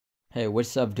Hey,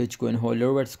 what's up, Dogecoin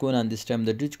holder? What's going on this time?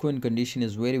 The Dogecoin condition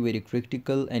is very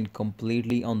critical and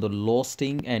completely on the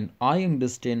losing. And I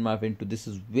understand, my friend, this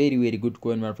is very good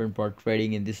coin, my friend, for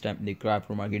trading in this time in the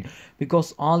crypto market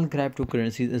because all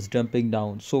cryptocurrencies is dumping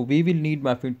down. So we will need,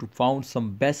 my friend, to found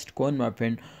some best coin, my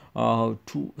friend,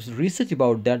 to research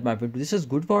about that, my friend. This is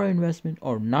good for investment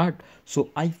or not. So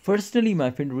I personally,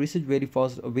 my friend, research very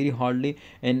fast, very hardly,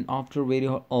 and after very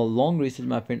long research,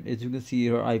 my friend, as you can see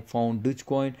here, I found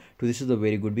Dogecoin. So this is a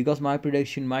very good because my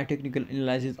prediction, my technical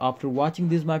analysis. After watching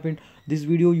this, my friend, this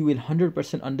video, you will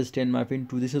 100% understand, my friend,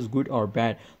 to this is good or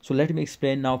bad. So let me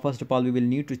explain now. First of all, we will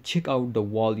need to check out the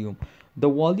volume. The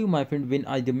volume, my friend, when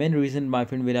I the main reason, my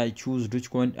friend, when I choose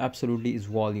Dogecoin, absolutely is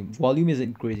volume is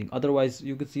increasing. Otherwise,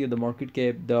 you can see the market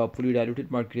cap, the fully diluted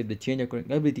market cap, the change occurring,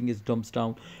 everything is dumps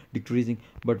down, decreasing.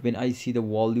 But when I see the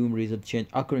volume result change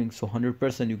occurring, so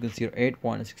 100%, you can see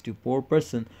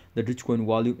 8.64%, the Dogecoin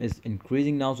volume is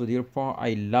increasing now. So therefore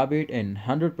I love it, and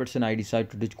 100% I decide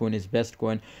to Dogecoin is best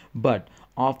coin. But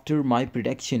after my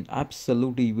prediction,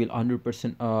 absolutely you will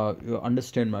 100%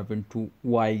 understand, my friend, to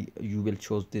why you will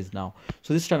choose this now.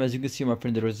 So this time, as you can see, my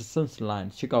friend, the resistance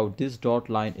line, check out this dot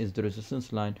line is the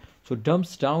resistance line. So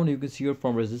dumps down, you can see here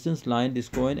from resistance line this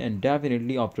coin, and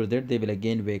definitely after that they will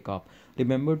again wake up.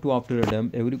 Remember, to after a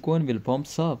dump every coin will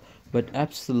pumps up, but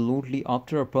absolutely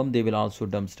after a pump they will also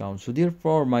dumps down. So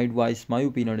therefore my advice, my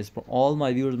opinion is for all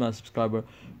my viewers, my subscriber,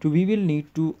 to we will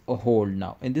need to hold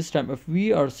now. And this time, if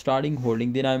we are starting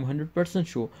holding, then I'm 100%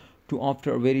 sure to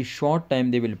after a very short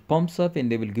time they will pumps up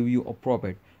and they will give you a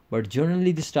profit. But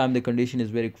generally this time the condition is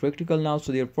very critical now.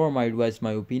 So therefore my advice,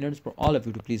 my opinions for all of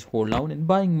you, to please hold down and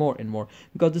buying more and more,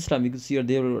 because this time you can see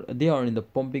here they are in the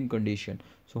pumping condition.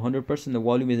 So 100% the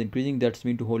volume is increasing, that's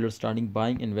mean to holders starting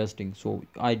buying, investing. So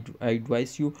I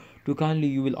advise you to kindly,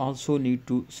 you will also need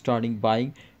to starting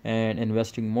buying and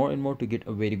investing more and more to get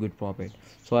a very good profit.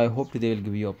 So I hope they will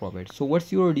give you a profit. So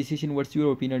what's your decision, what's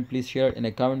your opinion? Please share in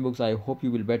a comment box. I hope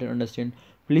you will better understand.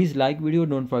 Please like video,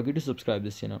 don't forget to subscribe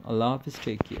this channel. Allah Hafiz,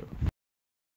 take care.